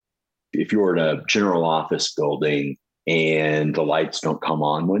if you're in a general office building and the lights don't come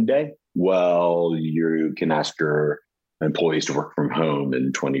on one day, well, you can ask your employees to work from home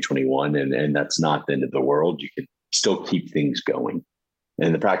in 2021, and that's not the end of the world. You can still keep things going.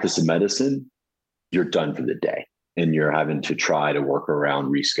 In the practice of medicine, you're done for the day, and you're having to try to work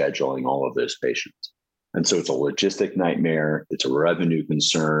around rescheduling all of those patients. And so it's a logistic nightmare. It's a revenue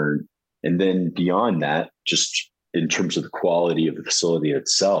concern. And then beyond that, just in terms of the quality of the facility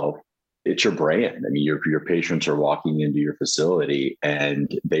itself, it's your brand. I mean, your patients are walking into your facility and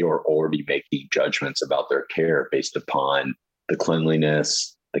they are already making judgments about their care based upon the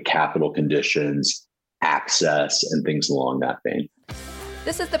cleanliness, the capital conditions, access, and things along that vein.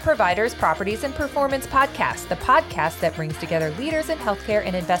 This is the Providers, Properties, and Performance Podcast, the podcast that brings together leaders in healthcare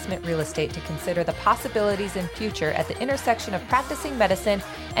and investment real estate to consider the possibilities in future at the intersection of practicing medicine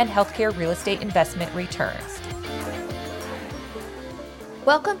and healthcare real estate investment returns.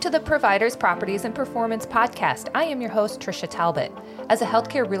 Welcome to the Providers, Properties, and Performance Podcast. I am your host, Trisha Talbot. As a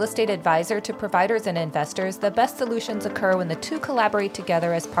healthcare real estate advisor to providers and investors, the best solutions occur when the two collaborate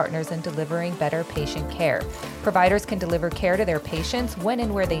together as partners in delivering better patient care. Providers can deliver care to their patients when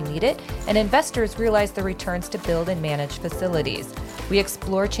and where they need it, and investors realize the returns to build and manage facilities. We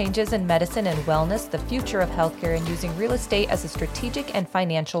explore changes in medicine and wellness, the future of healthcare, and using real estate as a strategic and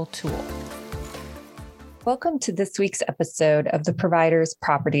financial tool. Welcome to this week's episode of the Providers,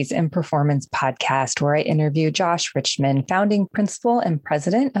 Properties, and Performance Podcast, where I interview Josh Richmond, founding principal and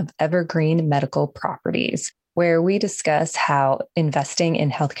president of Evergreen Medical Properties, where we discuss how investing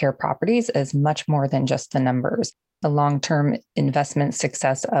in healthcare properties is much more than just the numbers. The long-term investment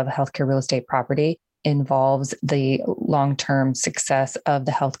success of healthcare real estate property involves the long-term success of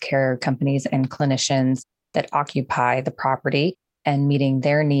the healthcare companies and clinicians that occupy the property and meeting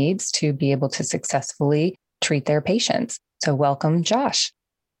their needs to be able to successfully treat their patients. So welcome, Josh.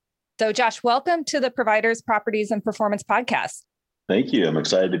 So Josh, welcome to the Providers, Properties, and Performance Podcast. Thank you. I'm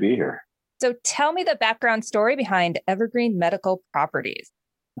excited to be here. So tell me the background story behind Evergreen Medical Properties.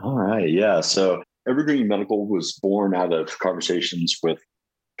 All right. Yeah. So Evergreen Medical was born out of conversations with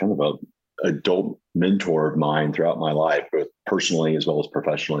kind of an adult mentor of mine throughout my life, both personally as well as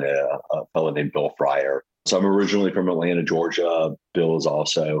professionally, a fellow named Bill Fryer. So I'm originally from Atlanta, Georgia. Bill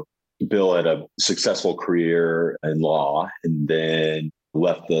had a successful career in law and then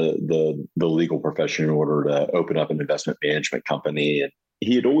left the legal profession in order to open up an investment management company. And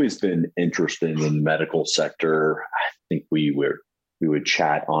he had always been interested in the medical sector. I think we would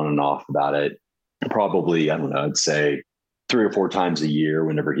chat on and off about it. Probably, I don't know, I'd say 3 or 4 times a year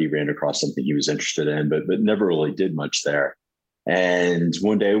whenever he ran across something he was interested in, but never really did much there. And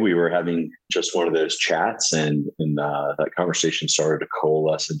one day we were having just one of those chats, and that conversation started to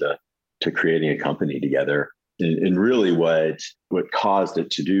coalesce into creating a company together. And really what caused it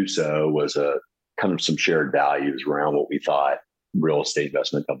to do so was a kind of some shared values around what we thought real estate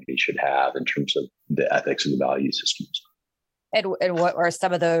investment companies should have in terms of the ethics and the value systems. And what are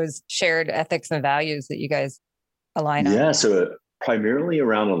some of those shared ethics and values that you guys align on? Yeah, so primarily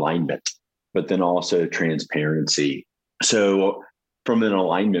around alignment, but then also transparency. So from an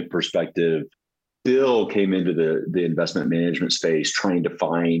alignment perspective, Bill came into the investment management space trying to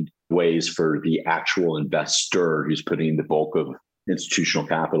find ways for the actual investor who's putting the bulk of institutional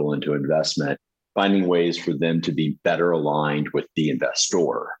capital into investment, finding ways for them to be better aligned with the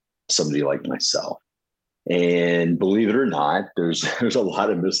investor, somebody like myself. And believe it or not, there's a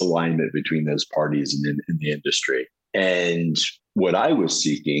lot of misalignment between those parties in the industry. And what I was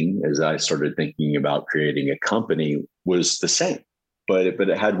seeking as I started thinking about creating a company was the same, but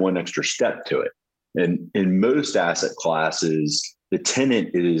it had one extra step to it. And in most asset classes, the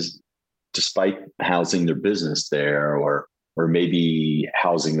tenant is, despite housing their business there or maybe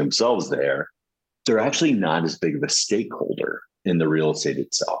housing themselves there, they're actually not as big of a stakeholder in the real estate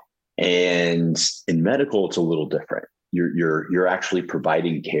itself. And in medical, it's a little different. You're actually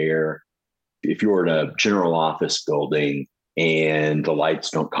providing care. If you're in a general office building and the lights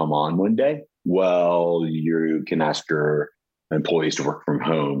don't come on one day, well, you can ask your employees to work from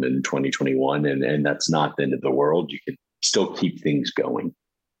home in 2021, and that's not the end of the world. You can still keep things going.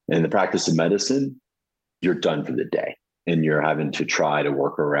 In the practice of medicine, you're done for the day, and you're having to try to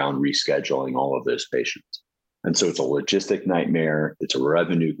work around rescheduling all of those patients. And so it's a logistic nightmare. It's a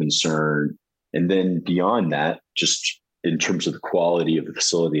revenue concern. And then beyond that, just in terms of the quality of the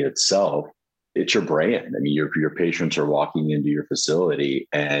facility itself, it's your brand. I mean, your patients are walking into your facility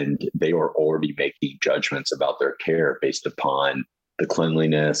and they are already making judgments about their care based upon the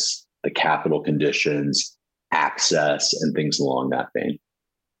cleanliness, the capital conditions, access, and things along that vein.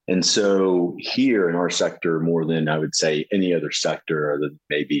 And so here in our sector, more than I would say any other sector other than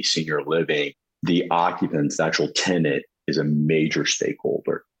maybe senior living, the occupants, the actual tenant, is a major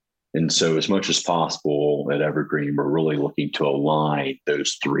stakeholder. And so as much as possible at Evergreen, we're really looking to align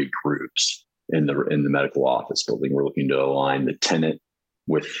those three groups in the medical office building. We're looking to align the tenant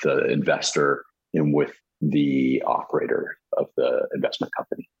with the investor and with the operator of the investment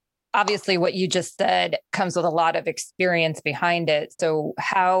company. Obviously, what you just said comes with a lot of experience behind it. So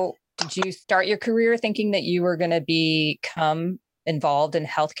how did you start your career thinking that you were going to become involved in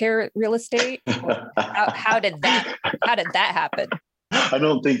healthcare real estate? How did that happen? I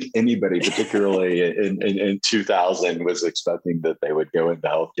don't think anybody, particularly in 2000, was expecting that they would go into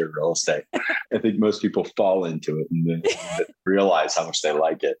healthcare real estate. I think most people fall into it and then realize how much they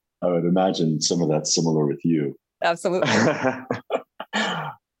like it. I would imagine some of that's similar with you. Absolutely.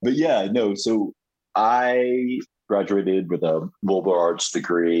 But yeah, no. So I graduated with a liberal arts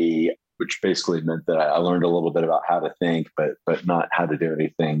degree, which basically meant that I learned a little bit about how to think, but not how to do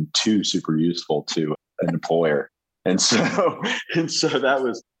anything too super useful to an employer. And so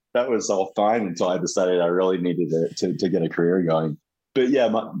that was all fine until I decided I really needed to get a career going. But yeah,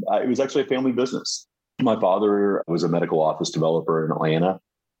 it was actually a family business. My father was a medical office developer in Atlanta.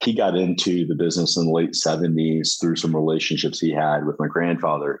 He got into the business in the late 70s through some relationships he had with my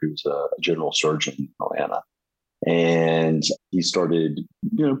grandfather, who's a general surgeon in Atlanta. And he started,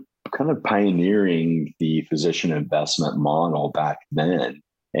 kind of pioneering the physician investment model back then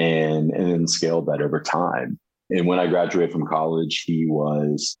and then scaled that over time. And when I graduated from college, he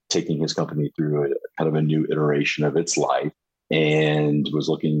was taking his company through kind of a new iteration of its life and was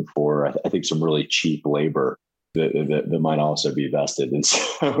looking for, I think, some really cheap labor that might also be vested. And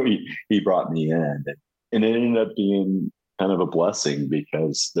so he brought me in, and it ended up being kind of a blessing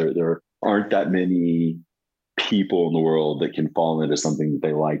because there aren't that many people in the world that can fall into something that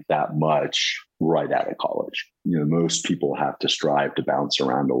they like that much right out of college. Most people have to strive to bounce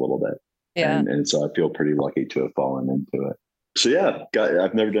around a little bit. Yeah. And so I feel pretty lucky to have fallen into it. So yeah,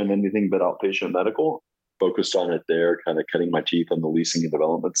 I've never done anything but outpatient medical, focused on it there, kind of cutting my teeth on the leasing and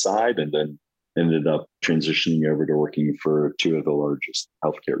development side, and then ended up transitioning over to working for two of the largest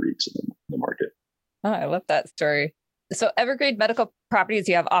healthcare REITs in the market. Oh, I love that story. So Evergreen Medical Properties,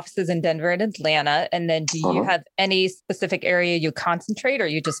 you have offices in Denver and Atlanta. And then do you have any specific area you concentrate, or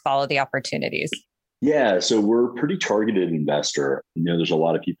you just follow the opportunities? Yeah, so we're a pretty targeted investor. There's a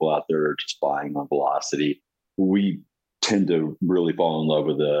lot of people out there just buying on velocity. We tend to really fall in love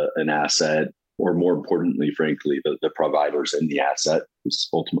with an asset, or more importantly, frankly, the providers in the asset, because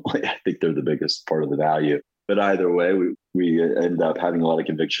ultimately I think they're the biggest part of the value. But either way, we end up having a lot of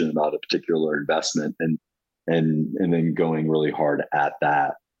conviction about a particular investment and then going really hard at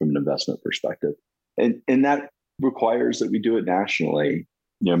that from an investment perspective. And that requires that we do it nationally.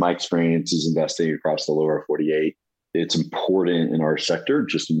 My experience is investing across the lower 48. It's important in our sector,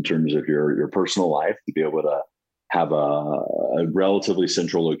 just in terms of your personal life, to be able to have a relatively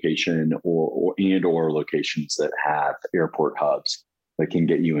central location or locations that have airport hubs that can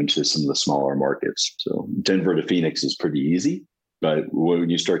get you into some of the smaller markets. So Denver to Phoenix is pretty easy, but when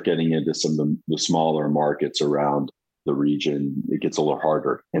you start getting into some of the smaller markets around the region, it gets a little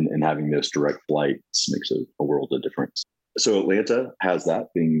harder. And having those direct flights makes a world of difference. So Atlanta has that,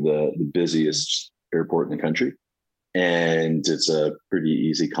 being the busiest airport in the country. And it's a pretty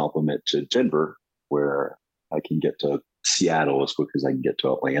easy complement to Denver, where I can get to Seattle as quick as I can get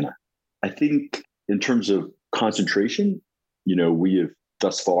to Atlanta. I think in terms of concentration, we have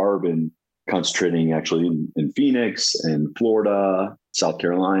thus far been concentrating actually in Phoenix and Florida, South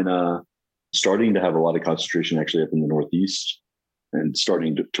Carolina, starting to have a lot of concentration actually up in the Northeast, and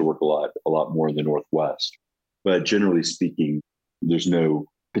starting to work a lot more in the Northwest. But generally speaking, there's no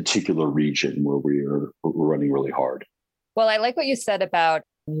particular region where we're running really hard. Well, I like what you said about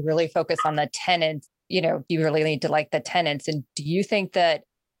you really focus on the tenants. You really need to like the tenants. And do you think that,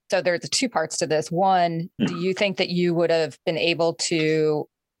 so there's two parts to this. One, do you think that you would have been able to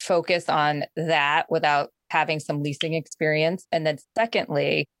focus on that without having some leasing experience? And then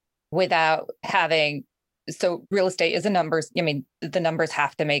secondly, without having, so real estate is a numbers. The numbers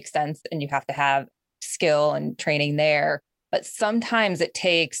have to make sense, and you have to have skill and training there. But sometimes it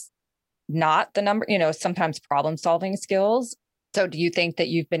takes not the number, sometimes problem solving skills. So do you think that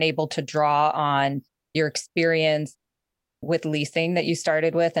you've been able to draw on your experience with leasing that you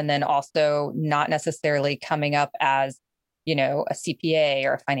started with, and then also not necessarily coming up as, a CPA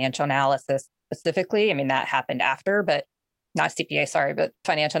or a financial analysis specifically? That happened after, but not CPA, sorry, but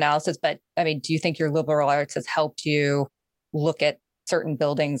financial analysis. But do you think your liberal arts has helped you look at certain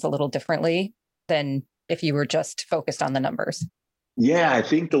buildings a little differently than if you were just focused on the numbers? Yeah, I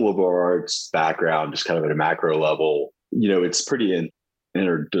think the liberal arts background, just kind of at a macro level, it's pretty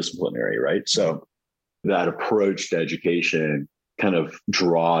interdisciplinary, right? So that approach to education kind of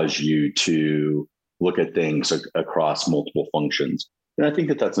draws you to look at things across multiple functions. And I think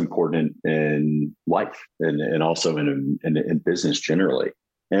that that's important in life and also in business generally.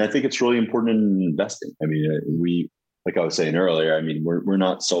 And I think it's really important in investing. I mean, like I was saying earlier, I mean, we're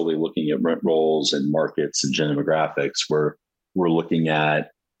not solely looking at rent rolls and markets and demographics. We're looking at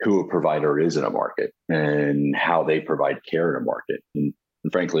who a provider is in a market and how they provide care in a market. And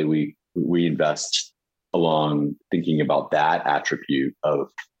frankly, we invest along thinking about that attribute of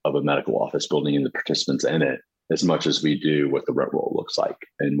a medical office building and the participants in it as much as we do what the rent roll looks like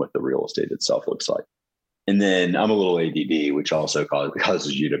and what the real estate itself looks like. And then I'm a little ADD, which also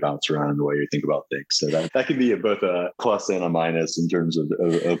causes you to bounce around in the way you think about things. So that can be both a plus and a minus in terms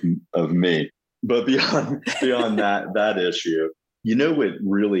of me. But beyond that issue, what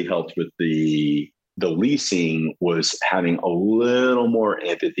really helped with the leasing was having a little more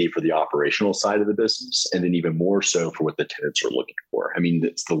empathy for the operational side of the business, and then even more so for what the tenants are looking for. I mean,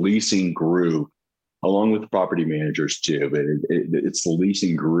 it's the leasing group, along with the property managers too, but it's the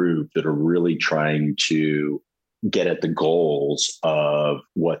leasing group that are really trying to get at the goals of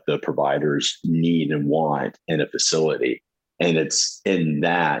what the providers need and want in a facility. And it's in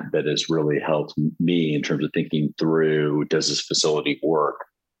that has really helped me in terms of thinking through, does this facility work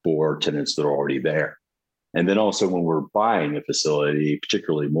for tenants that are already there? And then also when we're buying a facility,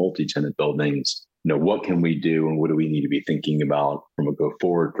 particularly multi-tenant buildings, what can we do and what do we need to be thinking about from a go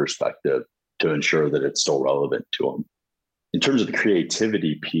forward perspective to ensure that it's still relevant to them? In terms of the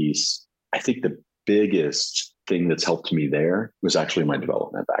creativity piece, I think the biggest thing that's helped me there was actually my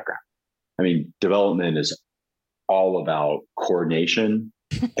development background. I mean, development is all about coordination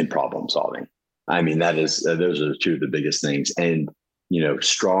and problem solving. I mean, those are two of the biggest things. And,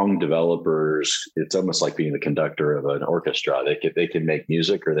 strong developers, it's almost like being the conductor of an orchestra. They can make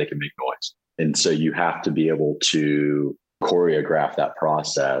music or they can make noise. And so you have to be able to choreograph that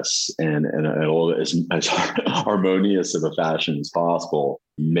process and as harmonious of a fashion as possible,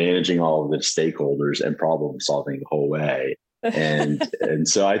 managing all of the stakeholders and problem solving the whole way. And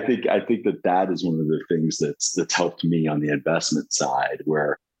so I think that is one of the things that's helped me on the investment side,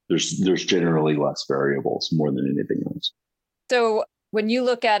 where there's generally less variables more than anything else. So when you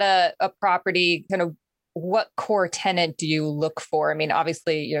look at a property, kind of what core tenant do you look for? I mean,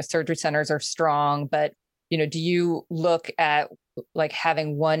 obviously, surgery centers are strong, but do you look at like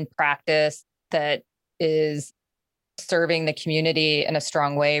having one practice that is serving the community in a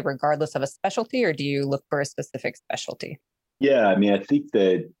strong way, regardless of a specialty, or do you look for a specific specialty? Yeah, I mean, I think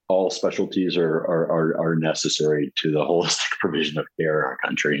that all specialties are necessary to the holistic provision of care in our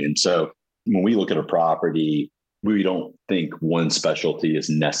country. And so when we look at a property, we don't think one specialty is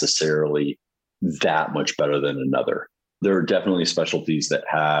necessarily that much better than another. There are definitely specialties that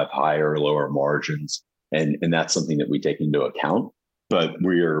have higher or lower margins, and that's something that we take into account. But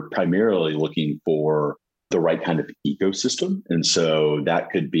we're primarily looking for the right kind of ecosystem. And so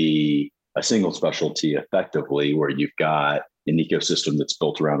that could be a single specialty effectively, where you've got an ecosystem that's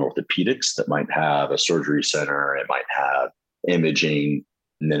built around orthopedics that might have a surgery center, it might have imaging,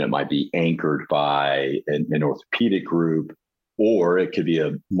 and then it might be anchored by an orthopedic group, or it could be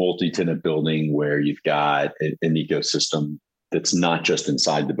a multi-tenant building where you've got an ecosystem that's not just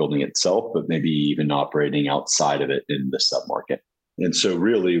inside the building itself, but maybe even operating outside of it in the submarket. And so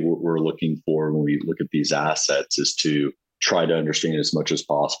really what we're looking for when we look at these assets is to try to understand as much as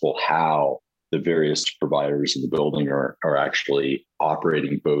possible how the various providers in the building are actually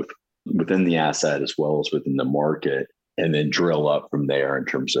operating both within the asset as well as within the market, and then drill up from there in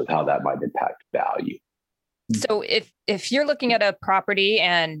terms of how that might impact value. So if you're looking at a property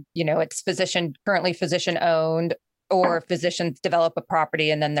and, it's currently physician owned, or physicians develop a property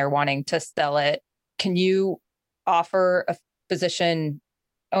and then they're wanting to sell it, can you offer a physician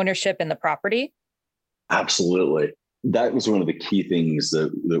ownership in the property? Absolutely. That was one of the key things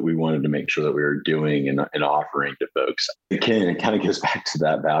that we wanted to make sure that we were doing and offering to folks. It kind of goes back to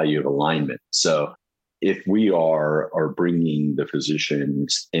that value of alignment. So if we are bringing the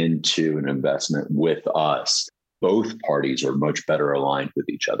physicians into an investment with us, both parties are much better aligned with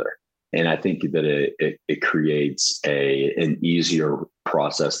each other. And I think that it creates an easier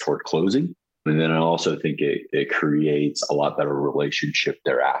process toward closing. And then I also think it creates a lot better relationship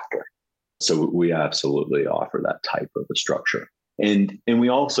thereafter. So we absolutely offer that type of a structure. And we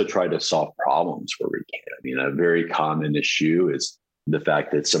also try to solve problems where we can. I mean, a very common issue is the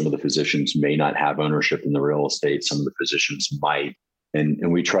fact that some of the physicians may not have ownership in the real estate. Some of the physicians might,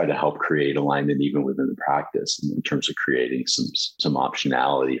 And we try to help create alignment even within the practice in terms of creating some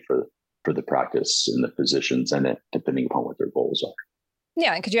optionality for the practice and the physicians and it, depending upon what their goals are.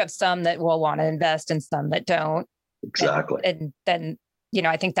 Yeah. And because you have some that will want to invest and some that don't. Exactly. And then,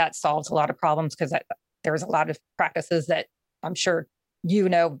 I think that solves a lot of problems because there's a lot of practices that I'm sure you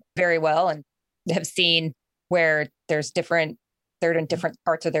know very well and have seen where they're in different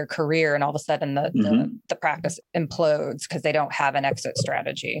parts of their career and all of a sudden the practice implodes because they don't have an exit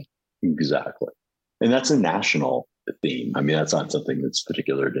strategy. Exactly. And that's a national theme. I mean, that's not something that's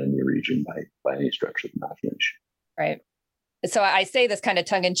particular to any region by any stretch of the imagination. Right. So I say this kind of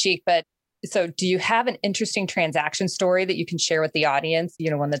tongue in cheek, but so do you have an interesting transaction story that you can share with the audience?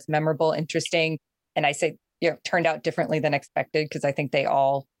 One that's memorable, interesting. And I say, turned out differently than expected because I think they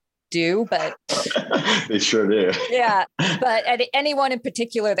all do, but they sure do. Yeah. But anyone in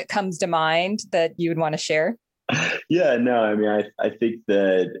particular that comes to mind that you would want to share? Yeah, no, I mean, I think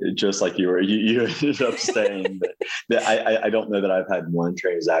that just like you ended up saying that I don't know that I've had one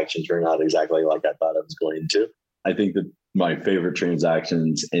transaction turn out exactly like I thought I was going to. I think that my favorite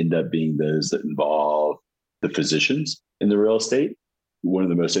transactions end up being those that involve the physicians in the real estate. One of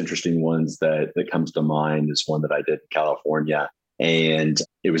the most interesting ones that comes to mind is one that I did in California. And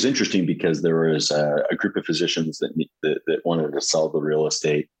it was interesting because there was a group of physicians that wanted to sell the real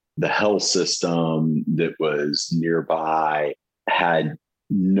estate. The health system that was nearby had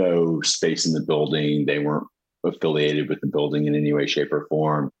no space in the building. They weren't affiliated with the building in any way, shape, or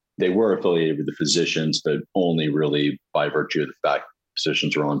form. They were affiliated with the physicians, but only really by virtue of the fact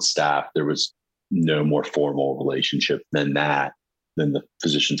physicians were on staff. There was no more formal relationship than the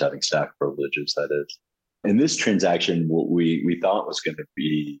physicians having staff privileges, that is. In this transaction, what we thought was going to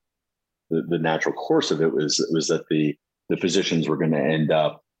be the natural course of it was that the physicians were going to end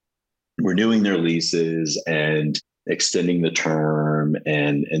up renewing their leases and extending the term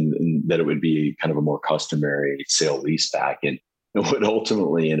and that it would be kind of a more customary sale leaseback. And what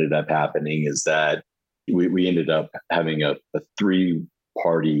ultimately ended up happening is that we ended up having a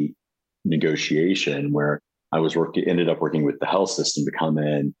 3-party negotiation where I ended up working with the health system to come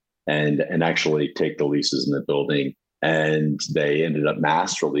in and actually take the leases in the building. And they ended up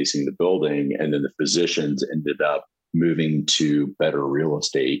master leasing the building. And then the physicians ended up moving to better real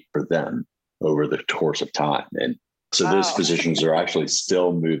estate for them over the course of time. And so Those physicians are actually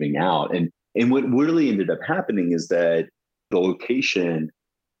still moving out. And what really ended up happening is that the location,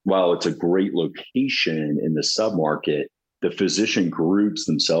 while it's a great location in the submarket, the physician groups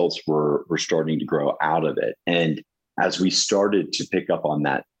themselves were starting to grow out of it. And as we started to pick up on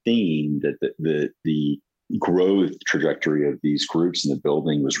that theme, that the growth trajectory of these groups in the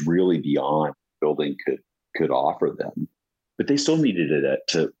building was really beyond the building could offer them, but they still needed it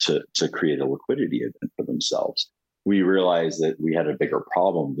to create a liquidity event for themselves. We realized that we had a bigger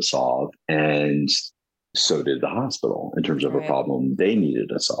problem to solve, and so did the hospital in terms of a problem they needed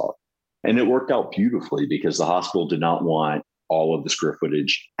to solve. And it worked out beautifully because the hospital did not want all of the square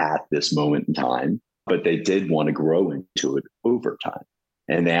footage at this moment in time, but they did want to grow into it over time.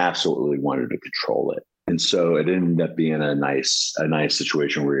 And they absolutely wanted to control it. And so it ended up being a nice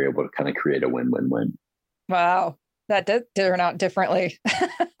situation where we were able to kind of create a win-win-win. Wow. That did turn out differently.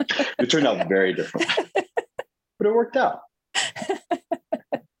 It turned out very different, but it worked out.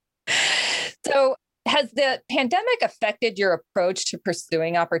 So has the pandemic affected your approach to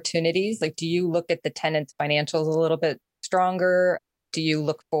pursuing opportunities? Like, do you look at the tenants' financials a little bit stronger? Do you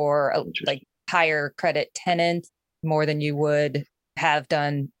look for higher credit tenants more than you would have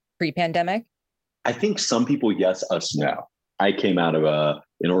done pre-pandemic? I think some people, yes, us, no. I came out of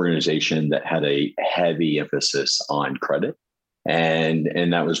an organization that had a heavy emphasis on credit.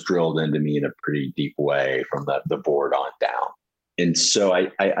 And that was drilled into me in a pretty deep way from the board on down. And so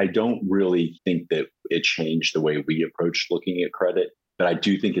I don't really think that it changed the way we approach looking at credit, but I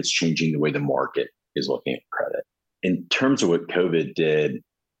do think it's changing the way the market is looking at credit. In terms of what COVID did,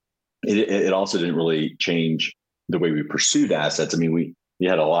 it also didn't really change the way we pursued assets. I mean, we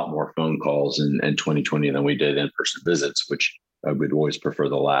had a lot more phone calls in 2020 than we did in-person visits, which I would always prefer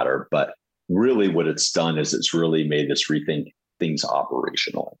the latter. But really what it's done is it's really made us rethink things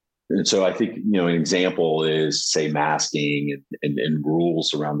operationally. And so I think, an example is, say, masking and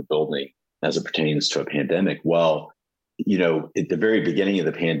rules around the building as it pertains to a pandemic. Well, at the very beginning of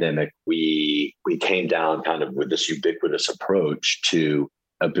the pandemic, we came down kind of with this ubiquitous approach to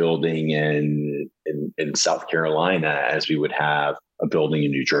a building in South Carolina as we would have a building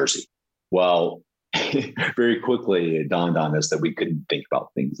in New Jersey. Well, very quickly it dawned on us that we couldn't think about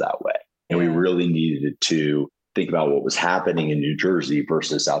things that way. And we really needed to think about what was happening in New Jersey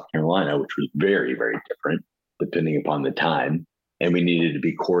versus South Carolina, which was very, very different depending upon the time. And we needed to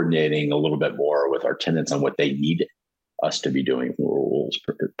be coordinating a little bit more with our tenants on what they needed us to be doing from a rules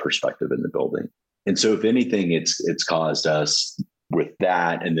perspective in the building. And so if anything, it's caused us with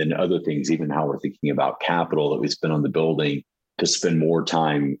that, and then other things, even how we're thinking about capital that we spend on the building, to spend more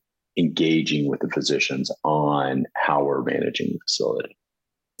time engaging with the physicians on how we're managing the facility.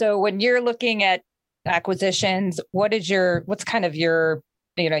 So when you're looking at acquisitions, what's kind of your,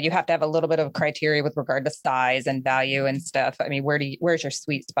 you have to have a little bit of criteria with regard to size and value and stuff. I mean, where's your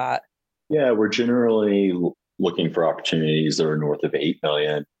sweet spot? Yeah, we're generally looking for opportunities that are north of $8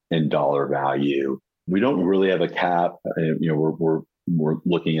 million in dollar value. We don't really have a cap. We're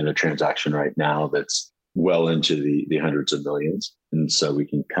looking at a transaction right now that's well into the hundreds of millions. And so we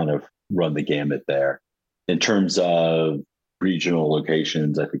can kind of run the gamut there. In terms of regional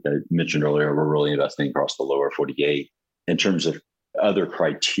locations, I think I mentioned earlier, we're really investing across the lower 48. In terms of other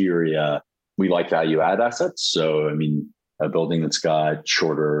criteria, we like value add assets. So, a building that's got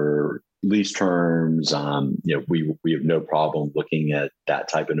shorter lease terms, we have no problem looking at that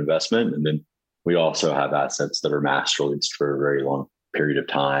type of investment. And then we also have assets that are master leased for a very long period of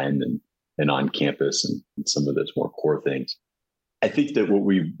time and on campus and some of those more core things. I think that what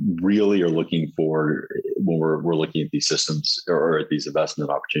we really are looking for when we're looking at these systems or at these investment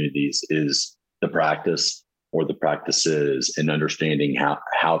opportunities is the practice or the practices and understanding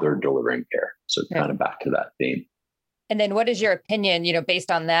how they're delivering care. So kind of back to that theme. And then what is your opinion,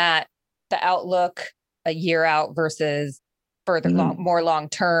 based on that, the outlook a year out versus further more long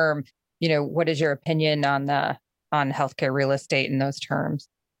term, what is your opinion on healthcare real estate in those terms?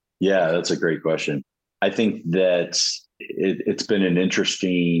 Yeah, that's a great question. I think that it's been an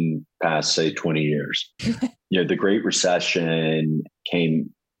interesting past, say, 20 years. The Great Recession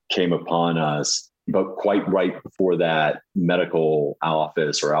came upon us, but quite right before that, medical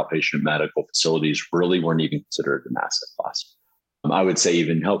office or outpatient medical facilities really weren't even considered an asset class. I would say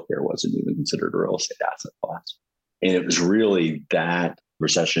even healthcare wasn't even considered a real estate asset class. And it was really that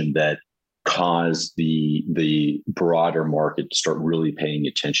recession that caused the broader market to start really paying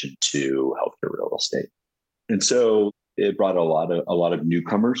attention to healthcare real estate. And so it brought a lot of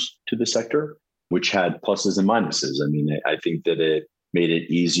newcomers to the sector, which had pluses and minuses. I think that it made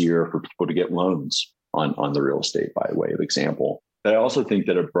it easier for people to get loans on the real estate by way of example. But I also think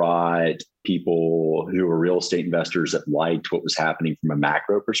that it brought people who were real estate investors that liked what was happening from a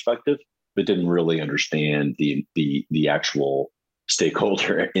macro perspective, but didn't really understand the actual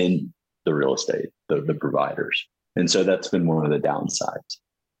stakeholder in the real estate, the providers. And so that's been one of the downsides.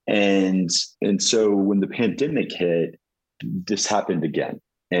 And so when the pandemic hit, this happened again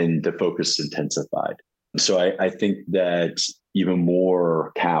and the focus intensified. So I think that even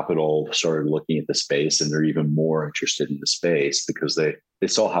more capital started looking at the space, and they're even more interested in the space because they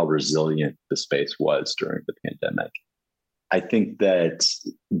saw how resilient the space was during the pandemic. I think that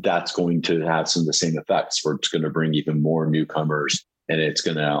that's going to have some of the same effects where it's going to bring even more newcomers, and it's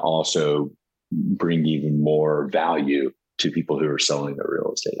going to also bring even more value to people who are selling their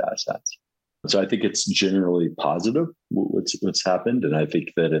real estate assets. So I think it's generally positive what's happened. And I think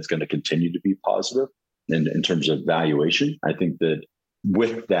that it's going to continue to be positive in terms of valuation. I think that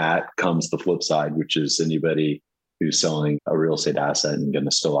with that comes the flip side, which is anybody who's selling a real estate asset and going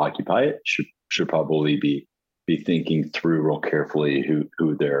to still occupy it should probably be thinking through real carefully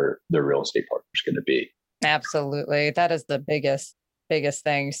who their real estate partner is going to be. Absolutely. That is the biggest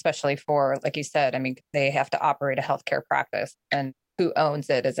thing, especially for, like you said, they have to operate a healthcare practice, and who owns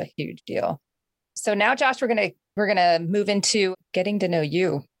it is a huge deal. So now, Josh, we're gonna move into getting to know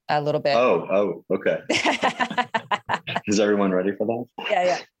you a little bit. Oh, okay. Is everyone ready for that?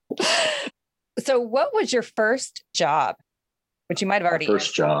 Yeah. So what was your first job? Which you might have already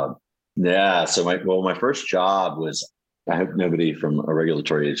First job. Yeah. So my first job was, I hope nobody from a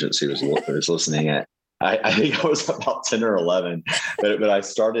regulatory agency was listening. I think I was about 10 or 11, but I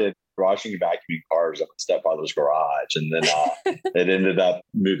started washing and vacuuming cars at my stepfather's garage. And then it ended up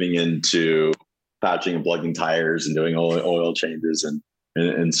moving into patching and plugging tires and doing oil changes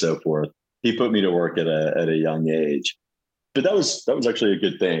and so forth. He put me to work at a young age, but that was actually a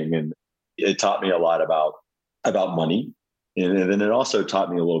good thing. And it taught me a lot about money. And then it also taught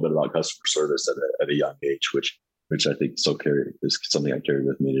me a little bit about customer service at a young age, which I think still is something I carry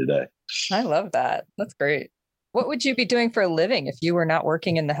with me today. I love that. That's great. What would you be doing for a living if you were not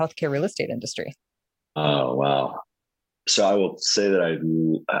working in the healthcare real estate industry? Oh, wow. So I will say that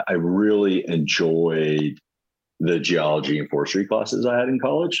I really enjoyed the geology and forestry classes I had in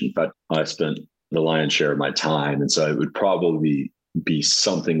college. In fact, I spent the lion's share of my time. And so it would probably be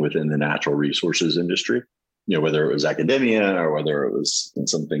something within the natural resources industry. whether it was academia or whether it was in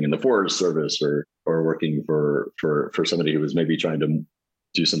something in the Forest Service or working for somebody who was maybe trying to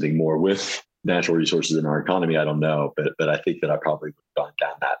do something more with natural resources in our economy. I don't know, but I think that I probably would have gone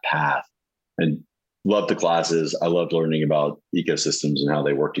down that path and loved the classes. I loved learning about ecosystems and how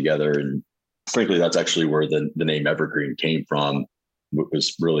they work together. And frankly, that's actually where the name Evergreen came from. It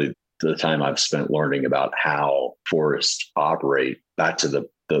was really the time I've spent learning about how forests operate. Back to the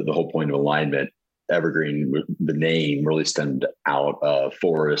whole point of alignment. Evergreen, the name really stemmed out of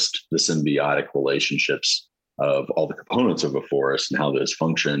forest, the symbiotic relationships of all the components of a forest and how those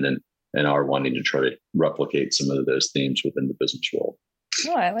function, and are wanting to try to replicate some of those themes within the business world.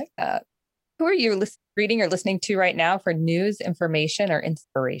 Oh, I like that. Who are you reading or listening to right now for news, information, or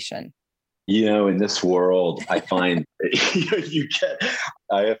inspiration? In this world, I find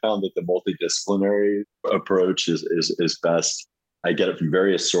I have found that the multidisciplinary approach is best. I get it from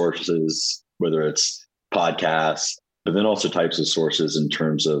various sources, whether it's podcasts, but then also types of sources in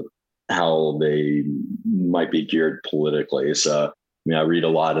terms of how they might be geared politically. So, I read a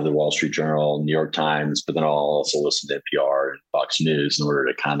lot of the Wall Street Journal, New York Times, but then I'll also listen to NPR and Fox News in order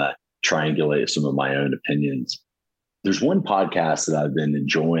to kind of triangulate some of my own opinions. There's one podcast that I've been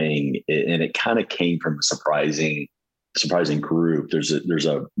enjoying, and it kind of came from a surprising group. There's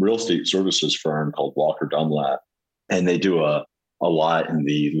a real estate services firm called Walker Dunlap, and they do a lot in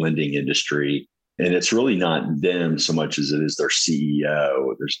the lending industry. And it's really not them so much as it is their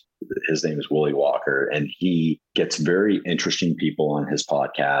CEO. His name is Willie Walker, and he gets very interesting people on his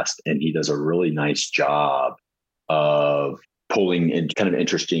podcast, and he does a really nice job of pulling in kind of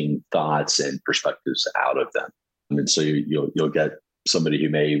interesting thoughts and perspectives out of them. And so you'll get somebody who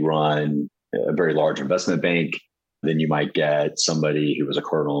may run a very large investment bank. Then you might get somebody who was a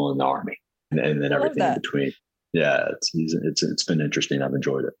colonel in the Army, and then everything in between. Yeah, it's been interesting. I've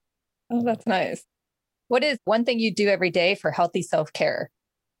enjoyed it. Oh, that's nice. What is one thing you do every day for healthy self-care?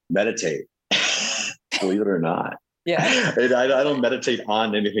 Meditate, believe it or not. Yeah. And I don't meditate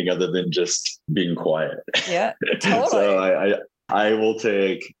on anything other than just being quiet. Yeah, totally. So I will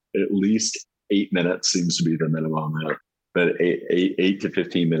take at least 8 minutes, seems to be the minimum there, but 8 to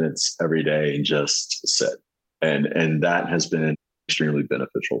 15 minutes every day and just sit. And that has been extremely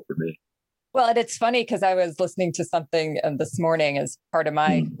beneficial for me. Well, and it's funny because I was listening to something this morning as part of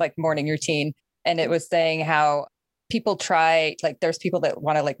my morning routine. And it was saying how people try, there's people that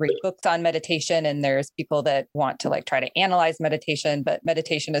want to read books on meditation, and there's people that want to try to analyze meditation, but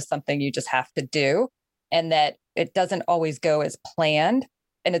meditation is something you just have to do, and that it doesn't always go as planned.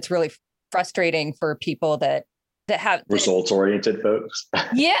 And it's really frustrating for people that have results-oriented folks.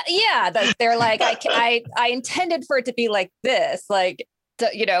 Yeah. They're like, I intended for it to be like this, and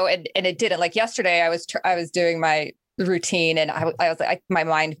it didn't. Yesterday, I was doing my routine, and I was like, my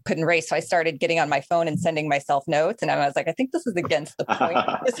mind couldn't race. So I started getting on my phone and sending myself notes. And I was like, I think this is against the point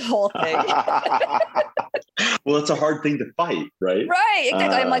of this whole thing. Well, it's a hard thing to fight, right? Right.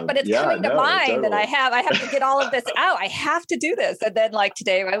 Exactly. I'm like, but it's coming to mind, totally. And I have to get all of this out. I have to do this. And then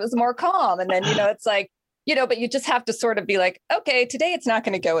today I was more calm. And then, it's but you just have to sort of be like, okay, today it's not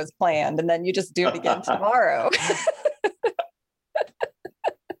going to go as planned. And then you just do it again tomorrow.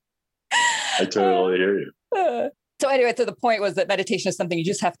 I totally hear you. So anyway, so the point was that meditation is something you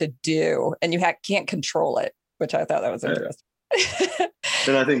just have to do, and you can't control it, which I thought that was interesting. Yeah.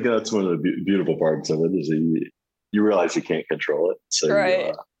 And I think that's one of the beautiful parts of it is you realize you can't control it. So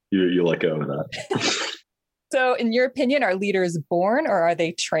right. you let go of that. So in your opinion, are leaders born or are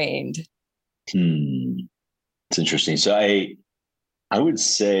they trained? It's interesting. So I would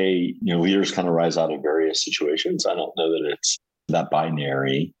say, leaders kind of rise out of various situations. I don't know that it's that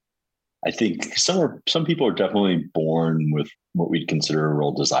binary. I think some people are definitely born with what we'd consider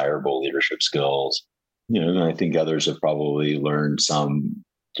real desirable leadership skills. And I think others have probably learned some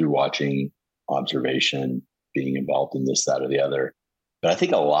through watching, observation, being involved in this, that, or the other. But I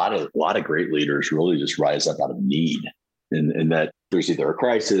think a lot of great leaders really just rise up out of need, and that there's either a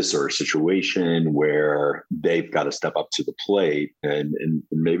crisis or a situation where they've got to step up to the plate, and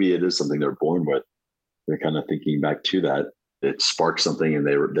maybe it is something they're born with. They're kind of thinking back to that. It sparks something, and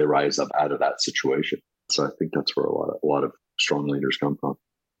they rise up out of that situation. So I think that's where a lot of strong leaders come from.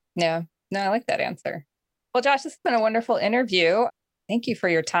 Yeah, no, I like that answer. Well, Josh, this has been a wonderful interview. Thank you for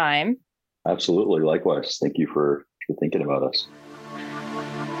your time. Absolutely. Likewise. Thank you for thinking about us.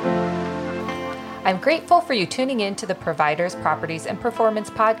 I'm grateful for you tuning in to the Providers, Properties, and Performance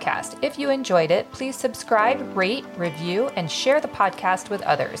podcast. If you enjoyed it, please subscribe, rate, review, and share the podcast with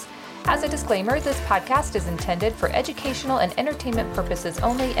others. As a disclaimer, this podcast is intended for educational and entertainment purposes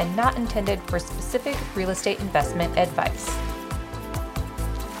only and not intended for specific real estate investment advice.